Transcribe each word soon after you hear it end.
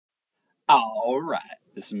All right,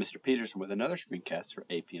 this is Mr. Peterson with another screencast for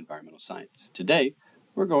AP Environmental Science. Today,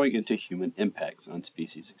 we're going into human impacts on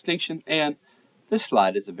species extinction, and this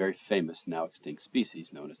slide is a very famous now extinct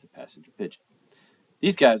species known as the passenger pigeon.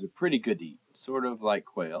 These guys are pretty good to eat, sort of like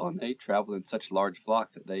quail, and they travel in such large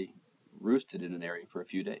flocks that they roosted in an area for a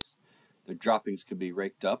few days. Their droppings could be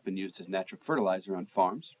raked up and used as natural fertilizer on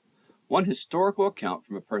farms. One historical account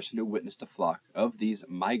from a person who witnessed a flock of these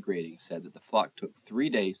migrating said that the flock took 3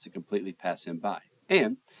 days to completely pass him by,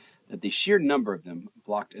 and that the sheer number of them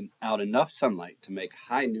blocked out enough sunlight to make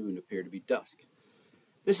high noon appear to be dusk.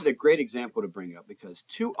 This is a great example to bring up because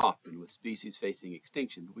too often with species facing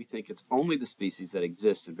extinction, we think it's only the species that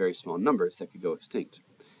exist in very small numbers that could go extinct.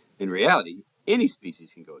 In reality, any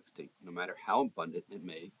species can go extinct, no matter how abundant it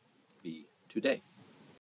may be today.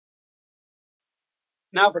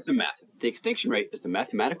 Now for some math. The extinction rate is the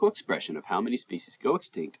mathematical expression of how many species go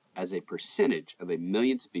extinct as a percentage of a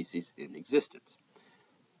million species in existence.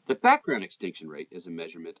 The background extinction rate is a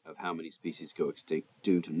measurement of how many species go extinct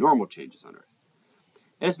due to normal changes on Earth.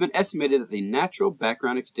 It has been estimated that the natural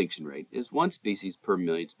background extinction rate is 1 species per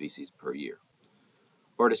million species per year.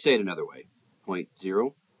 Or to say it another way,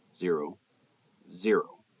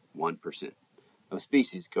 0.0001% of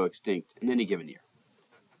species go extinct in any given year.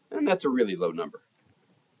 And that's a really low number.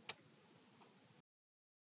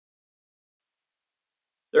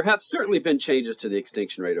 There have certainly been changes to the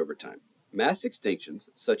extinction rate over time. Mass extinctions,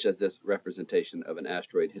 such as this representation of an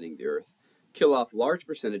asteroid hitting the Earth, kill off large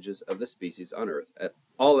percentages of the species on Earth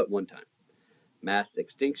all at one time. Mass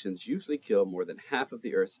extinctions usually kill more than half of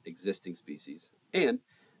the Earth's existing species, and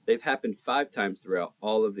they've happened 5 times throughout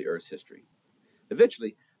all of the Earth's history.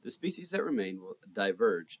 Eventually, the species that remain will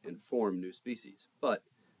diverge and form new species, but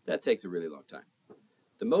that takes a really long time.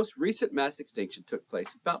 The most recent mass extinction took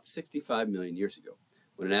place about 65 million years ago,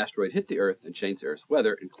 when an asteroid hit the Earth and changed the Earth's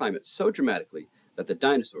weather and climate so dramatically that the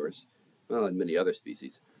dinosaurs, well, and many other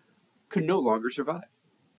species, could no longer survive.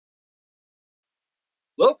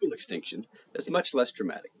 Local extinction is much less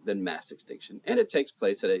dramatic than mass extinction, and it takes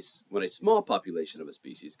place when a small population of a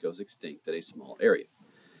species goes extinct in a small area.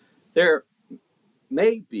 There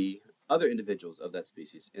may be other individuals of that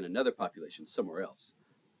species in another population somewhere else,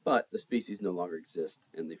 but the species no longer exists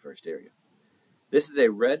in the first area. This is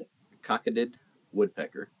a red-cockaded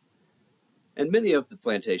woodpecker, and many of the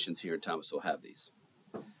plantations here in Thomasville have these.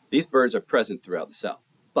 These birds are present throughout the South,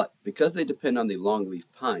 but because they depend on the longleaf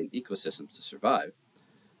pine ecosystems to survive,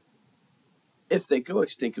 if they go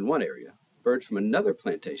extinct in one area, birds from another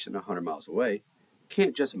plantation 100 miles away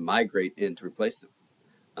can't just migrate in to replace them.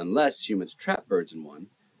 Unless humans trap birds in one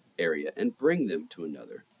area and bring them to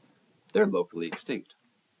another, they're locally extinct.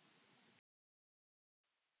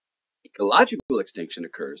 Ecological extinction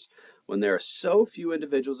occurs when there are so few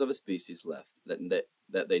individuals of a species left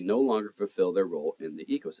that they no longer fulfill their role in the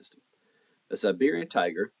ecosystem. The Siberian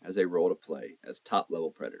tiger has a role to play as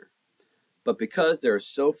top-level predator. But because there are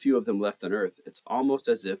so few of them left on Earth, it's almost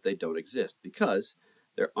as if they don't exist because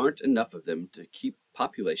there aren't enough of them to keep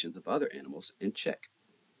populations of other animals in check.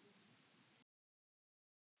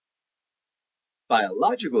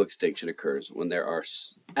 Biological extinction occurs when there are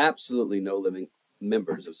absolutely no living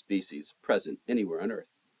members of species present anywhere on Earth.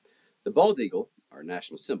 The bald eagle, our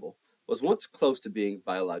national symbol, was once close to being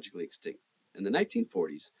biologically extinct. In the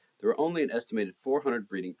 1940s, there were only an estimated 400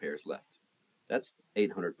 breeding pairs left. That's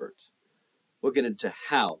 800 birds. We'll get into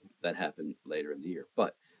how that happened later in the year.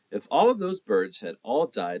 But if all of those birds had all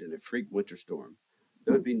died in a freak winter storm,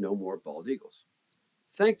 there would be no more bald eagles.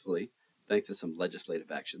 Thankfully, thanks to some legislative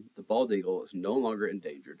action, the bald eagle is no longer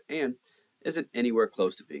endangered and isn't anywhere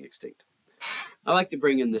close to being extinct. I like to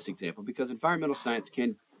bring in this example because environmental science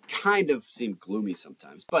can kind of seem gloomy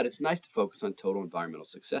sometimes, but it's nice to focus on total environmental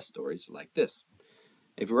success stories like this.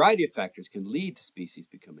 A variety of factors can lead to species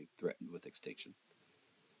becoming threatened with extinction,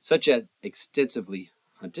 such as extensively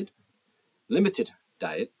hunted, limited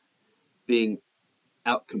diet, being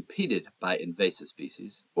outcompeted by invasive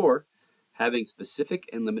species, or having specific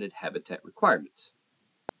and limited habitat requirements.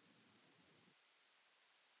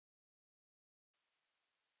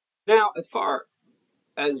 Now, as far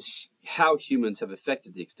as how humans have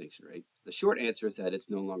affected the extinction rate, the short answer is that it's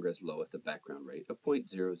no longer as low as the background rate of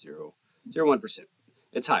 0.0001%.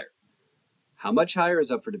 It's higher. How much higher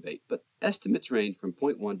is up for debate, but estimates range from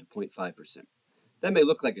 0.1 to 0.5%. That may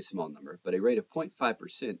look like a small number, but a rate of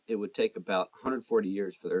 0.5%, it would take about 140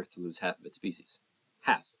 years for the Earth to lose half of its species.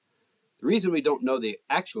 Half. The reason we don't know the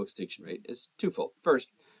actual extinction rate is twofold.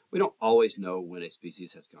 First, we don't always know when a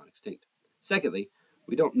species has gone extinct. Secondly,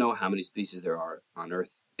 we don't know how many species there are on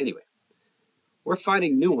Earth anyway. We're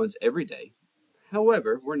finding new ones every day.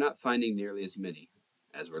 However, we're not finding nearly as many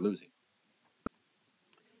as we're losing.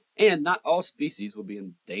 And not all species will be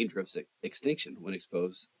in danger of extinction when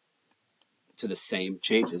exposed to the same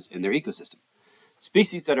changes in their ecosystem.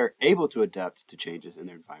 Species that are able to adapt to changes in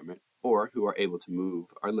their environment or who are able to move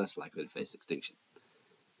are less likely to face extinction.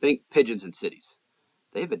 Think pigeons in cities.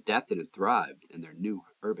 They have adapted and thrived in their new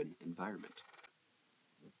urban environment.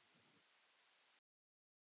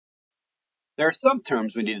 There are some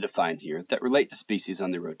terms we need to define here that relate to species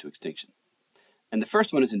on the road to extinction. And the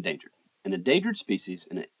first one is endangered. An endangered species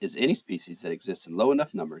is any species that exists in low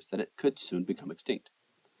enough numbers that it could soon become extinct.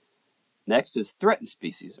 Next is threatened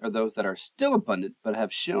species, are those that are still abundant but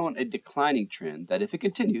have shown a declining trend that if it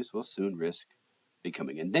continues will soon risk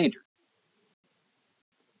becoming endangered.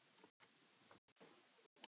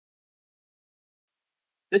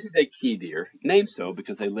 This is a key deer, named so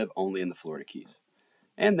because they live only in the Florida Keys.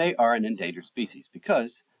 And they are an endangered species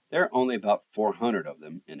because there are only about 400 of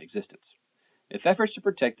them in existence. If efforts to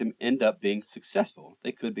protect them end up being successful,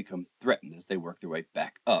 they could become threatened as they work their way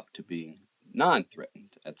back up to being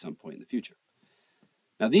non-threatened at some point in the future.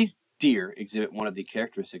 Now, these deer exhibit one of the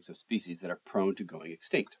characteristics of species that are prone to going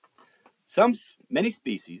extinct. Many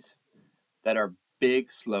species that are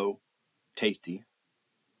big, slow, tasty,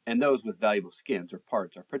 and those with valuable skins or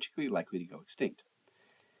parts are particularly likely to go extinct.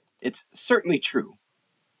 It's certainly true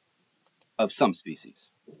of some species.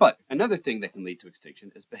 But another thing that can lead to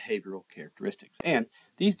extinction is behavioral characteristics. And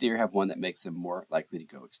these deer have one that makes them more likely to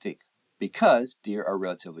go extinct. Because deer are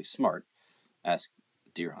relatively smart, ask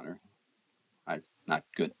a deer hunter, I'm not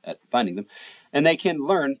good at finding them, and they can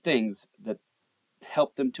learn things that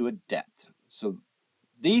help them to adapt. So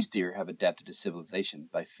these deer have adapted to civilization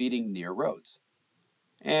by feeding near roads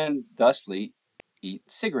and thusly eat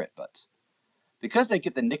cigarette butts. Because they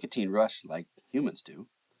get the nicotine rush like humans do,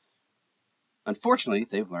 unfortunately,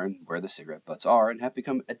 they've learned where the cigarette butts are and have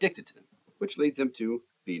become addicted to them, which leads them to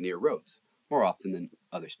be near roads more often than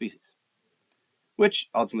other species, which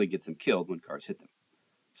ultimately gets them killed when cars hit them.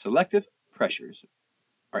 Selective pressures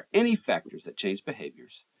are any factors that change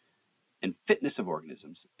behaviors and fitness of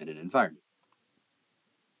organisms in an environment.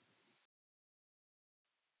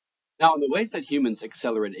 Now, in the ways that humans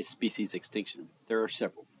accelerate a species extinction, there are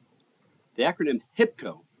several. The acronym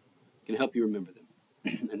HIPCO can help you remember them,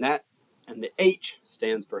 and the H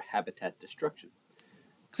stands for habitat destruction.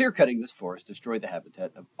 Clear cutting this forest destroyed the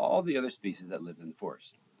habitat of all the other species that lived in the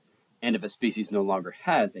forest. And if a species no longer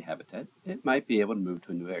has a habitat, it might be able to move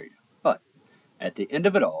to a new area. But at the end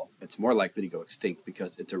of it all, it's more likely to go extinct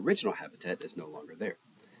because its original habitat is no longer there.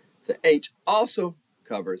 The H also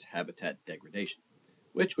covers habitat degradation,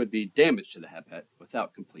 which would be damage to the habitat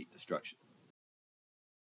without complete destruction.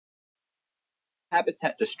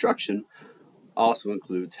 Habitat destruction also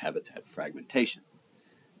includes habitat fragmentation.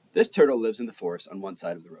 This turtle lives in the forest on one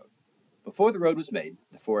side of the road. Before the road was made,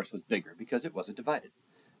 the forest was bigger because it wasn't divided.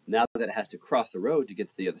 Now that it has to cross the road to get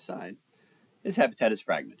to the other side, his habitat is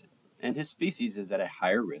fragmented, and his species is at a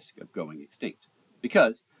higher risk of going extinct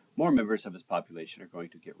because more members of his population are going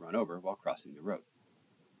to get run over while crossing the road.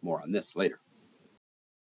 More on this later.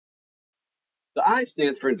 The I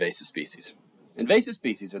stands for invasive species. Invasive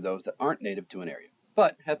species are those that aren't native to an area,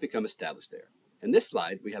 but have become established there. In this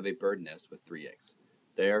slide, we have a bird nest with 3 eggs.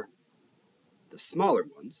 They're the smaller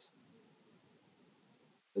ones.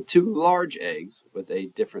 The 2 large eggs with a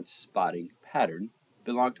different spotting pattern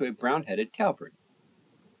belong to a brown-headed cowbird.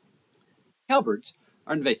 Cowbirds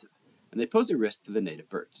are invasive, and they pose a risk to the native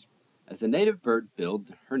birds. As the native bird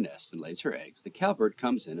builds her nest and lays her eggs, the cowbird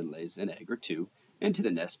comes in and lays an egg or 2 into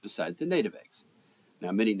the nest beside the native eggs.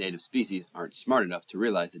 Now, many native species aren't smart enough to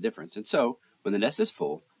realize the difference, and so when the nest is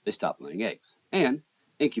full, they stop laying eggs and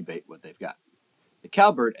incubate what they've got. The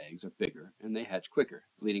cowbird eggs are bigger and they hatch quicker,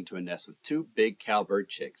 leading to a nest with 2 big cowbird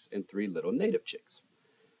chicks and 3 little native chicks.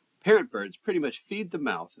 Parent birds pretty much feed the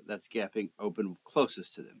mouth that's gapping open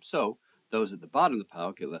closest to them, so those at the bottom of the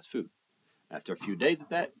pile get less food. After a few days of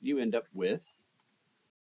that, you end up with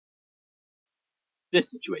this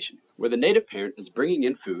situation, where the native parent is bringing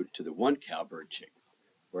in food to the 1 cowbird chick,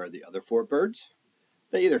 where the other 4 birds,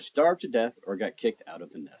 they either starved to death or got kicked out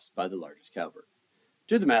of the nest by the largest cowbird.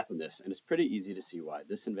 Do the math on this, and it's pretty easy to see why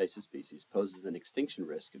this invasive species poses an extinction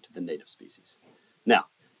risk to the native species. Now,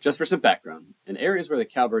 just for some background, in areas where the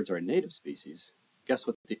cowbirds are a native species, guess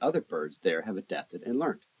what the other birds there have adapted and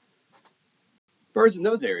learned? Birds in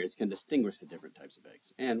those areas can distinguish the different types of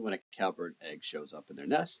eggs, and when a cowbird egg shows up in their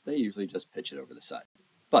nest, they usually just pitch it over the side.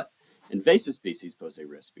 But invasive species pose a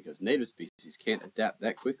risk because native species can't adapt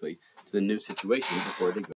that quickly to the new situation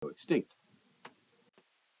before they go extinct.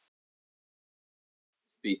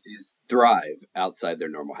 Species thrive outside their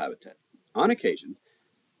normal habitat. On occasion,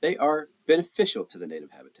 they are beneficial to the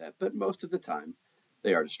native habitat, but most of the time,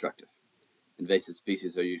 they are destructive. Invasive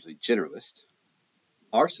species are usually generalist,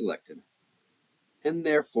 are selected, and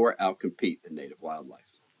therefore outcompete the native wildlife,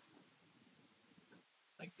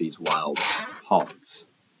 like these wild hogs.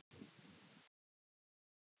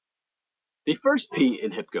 The first P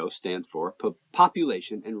in HIPCO stands for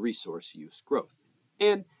population and resource use growth,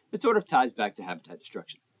 and it sort of ties back to habitat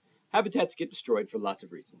destruction. Habitats get destroyed for lots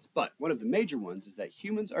of reasons, but one of the major ones is that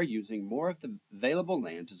humans are using more of the available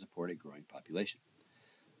land to support a growing population.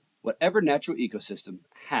 Whatever natural ecosystem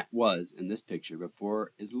was in this picture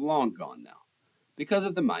before is long gone now because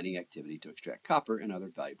of the mining activity to extract copper and other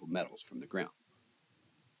valuable metals from the ground.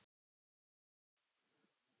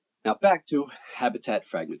 Now back to habitat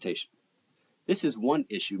fragmentation. This is one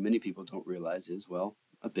issue many people don't realize is, well,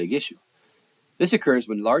 a big issue. This occurs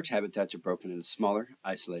when large habitats are broken into smaller,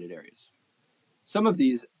 isolated areas. Some of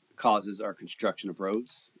these causes are construction of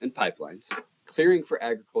roads and pipelines, clearing for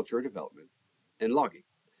agricultural development, and logging.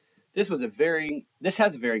 This has a varying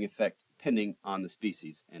effect depending on the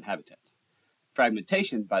species and habitats.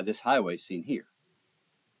 Fragmentation by this highway seen here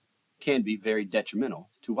can be very detrimental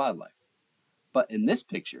to wildlife. But in this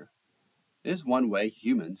picture, it is one way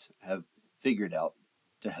humans have figured out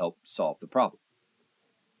to help solve the problem.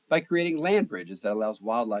 By creating land bridges that allows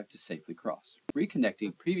wildlife to safely cross,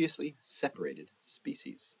 reconnecting previously separated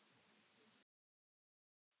species.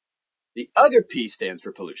 The other P stands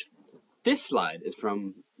for pollution. This slide is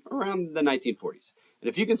from around the 1940s, and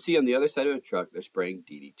if you can see on the other side of a truck, they're spraying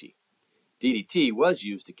DDT. DDT was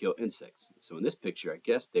used to kill insects, so in this picture, I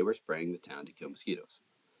guess they were spraying the town to kill mosquitoes.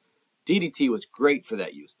 DDT was great for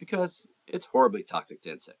that use because it's horribly toxic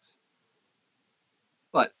to insects,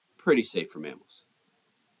 but pretty safe for mammals.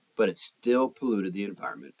 But it still polluted the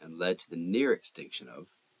environment and led to the near extinction of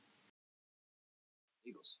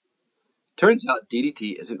eagles. Turns out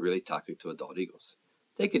DDT isn't really toxic to adult eagles.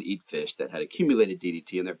 They could eat fish that had accumulated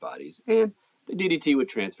DDT in their bodies, and the DDT would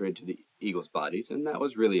transfer into the eagles' bodies, and that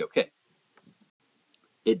was really okay.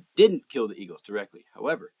 It didn't kill the eagles directly.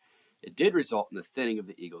 However, it did result in the thinning of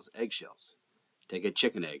the eagle's eggshells. Take a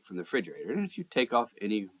chicken egg from the refrigerator, and if you take off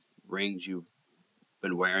any rings you've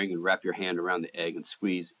been wearing and wrap your hand around the egg and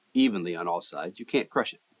squeeze evenly on all sides, you can't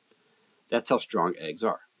crush it. That's how strong eggs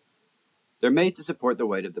are. They're made to support the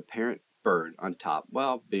weight of the parent bird on top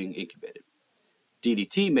while being incubated.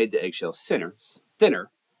 DDT made the eggshells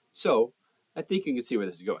thinner, so I think you can see where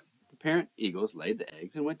this is going. The parent eagles laid the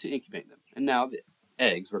eggs and went to incubate them, and now the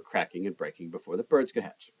eggs were cracking and breaking before the birds could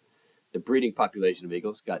hatch. The breeding population of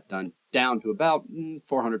eagles got down to about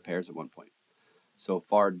 400 pairs at one point. So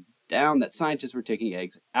far down that scientists were taking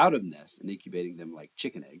eggs out of nests and incubating them like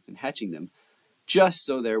chicken eggs and hatching them just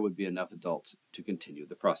so there would be enough adults to continue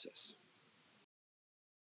the process.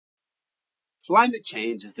 Climate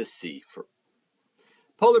change is the C for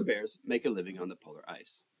polar bears make a living on the polar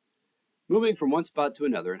ice, moving from one spot to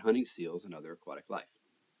another and hunting seals and other aquatic life.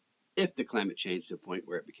 If the climate changed to a point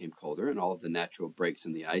where it became colder and all of the natural breaks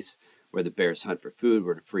in the ice where the bears hunt for food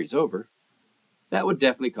were to freeze over, that would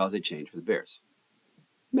definitely cause a change for the bears.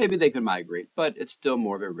 Maybe they could migrate, but it's still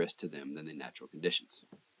more of a risk to them than the natural conditions.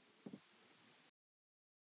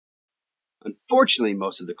 Unfortunately,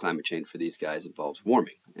 most of the climate change for these guys involves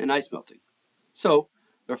warming and ice melting. So,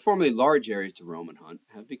 their formerly large areas to roam and hunt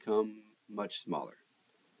have become much smaller.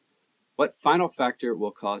 What final factor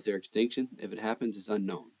will cause their extinction if it happens is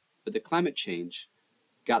unknown, but the climate change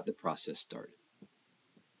got the process started.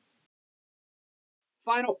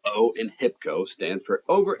 Final O in HIPCO stands for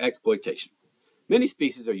overexploitation. Many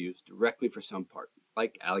species are used directly for some part,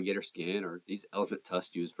 like alligator skin or these elephant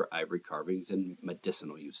tusks used for ivory carvings and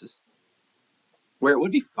medicinal uses. Where it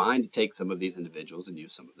would be fine to take some of these individuals and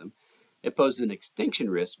use some of them, it poses an extinction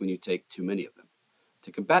risk when you take too many of them.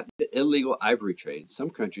 To combat the illegal ivory trade, some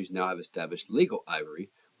countries now have established legal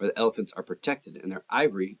ivory where the elephants are protected and their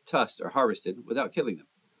ivory tusks are harvested without killing them.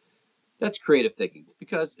 That's creative thinking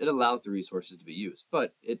because it allows the resources to be used,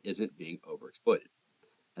 but it isn't being overexploited.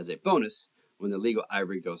 As a bonus, when the legal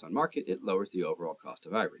ivory goes on market, it lowers the overall cost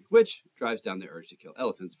of ivory, which drives down the urge to kill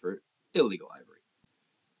elephants for illegal ivory.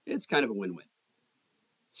 It's kind of a win-win.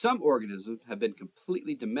 Some organisms have been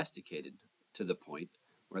completely domesticated to the point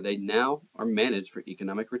where they now are managed for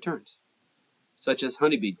economic returns, such as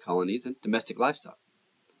honeybee colonies and domestic livestock.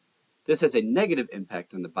 This has a negative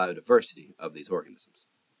impact on the biodiversity of these organisms.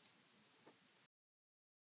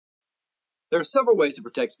 There are several ways to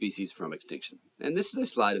protect species from extinction, and this is a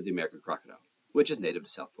slide of the American crocodile, which is native to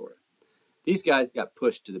South Florida. These guys got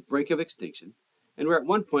pushed to the brink of extinction and were at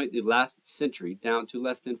one point the last century down to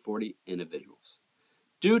less than 40 individuals.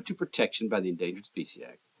 Due to protection by the Endangered Species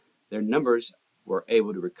Act, their numbers were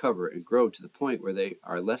able to recover and grow to the point where they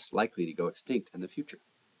are less likely to go extinct in the future.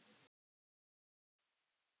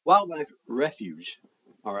 Wildlife refuge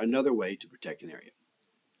are another way to protect an area.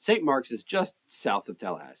 St. Mark's is just south of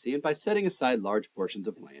Tallahassee, and by setting aside large portions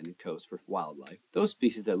of land and coast for wildlife, those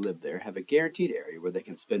species that live there have a guaranteed area where they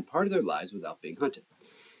can spend part of their lives without being hunted.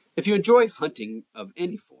 If you enjoy hunting of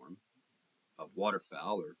any form, of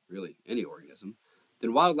waterfowl or really any organism,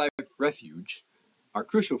 then wildlife refuge are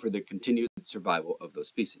crucial for the continued survival of those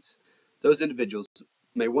species. Those individuals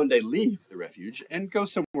may one day leave the refuge and go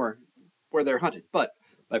somewhere where they're hunted, but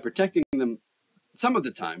by protecting them some of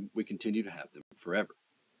the time, we continue to have them forever.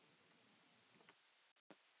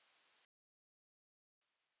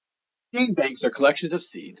 Seed banks are collections of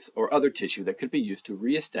seeds or other tissue that could be used to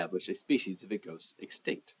reestablish a species if it goes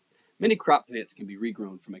extinct. Many crop plants can be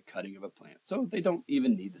regrown from a cutting of a plant, so they don't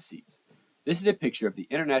even need the seeds. This is a picture of the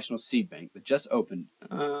International Seed Bank that just opened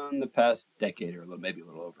in the past decade or maybe a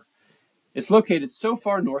little over. It's located so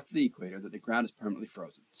far north of the equator that the ground is permanently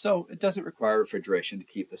frozen, so it doesn't require refrigeration to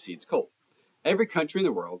keep the seeds cold. Every country in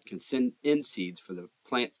the world can send in seeds for the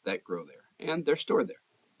plants that grow there, and they're stored there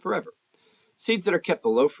forever. Seeds that are kept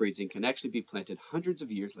below freezing can actually be planted hundreds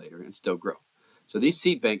of years later and still grow. So these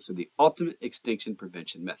seed banks are the ultimate extinction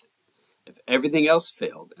prevention method. If everything else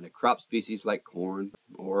failed and a crop species like corn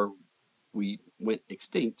or wheat went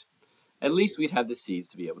extinct, at least we'd have the seeds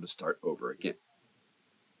to be able to start over again.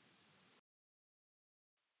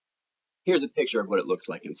 Here's a picture of what it looks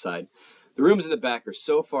like inside. The rooms in the back are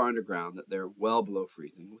so far underground that they're well below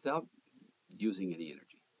freezing without using any energy.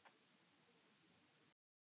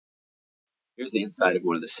 Here's the inside of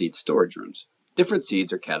one of the seed storage rooms. Different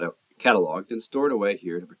seeds are cataloged and stored away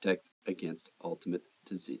here to protect against ultimate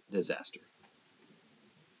disaster.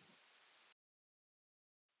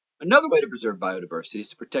 Another way to preserve biodiversity is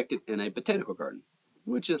to protect it in a botanical garden,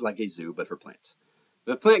 which is like a zoo but for plants.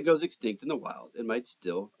 If a plant goes extinct in the wild, it might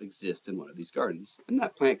still exist in one of these gardens, and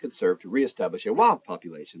that plant could serve to reestablish a wild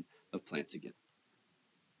population of plants again.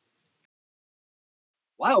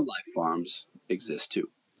 Wildlife farms exist too,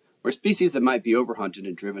 where species that might be overhunted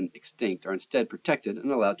and driven extinct are instead protected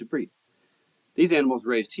and allowed to breed. These animals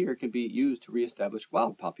raised here can be used to reestablish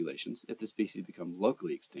wild populations if the species become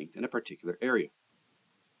locally extinct in a particular area.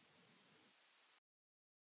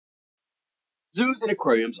 Zoos and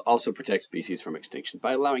aquariums also protect species from extinction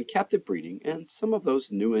by allowing captive breeding, and some of those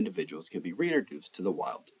new individuals can be reintroduced to the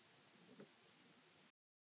wild.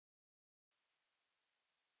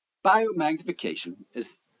 Biomagnification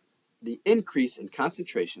is the increase in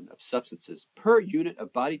concentration of substances per unit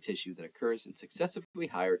of body tissue that occurs in successively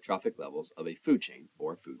higher trophic levels of a food chain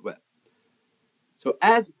or food web. So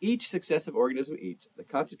as each successive organism eats, the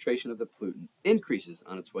concentration of the pollutant increases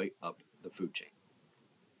on its way up the food chain,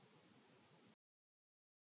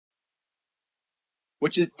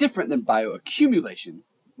 which is different than bioaccumulation,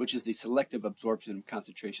 which is the selective absorption and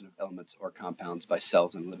concentration of elements or compounds by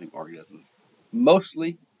cells in living organisms,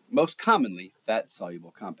 most commonly fat-soluble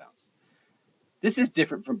compounds. This is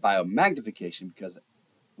different from biomagnification because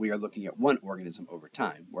we are looking at one organism over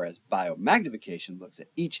time, whereas biomagnification looks at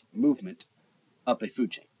each movement up a food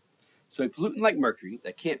chain. So a pollutant like mercury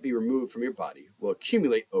that can't be removed from your body will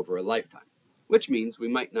accumulate over a lifetime, which means we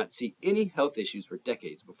might not see any health issues for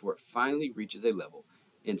decades before it finally reaches a level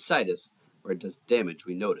inside us where it does damage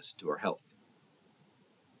we notice to our health.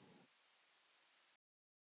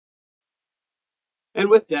 And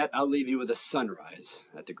with that, I'll leave you with a sunrise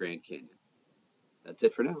at the Grand Canyon. That's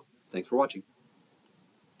it for now. Thanks for watching.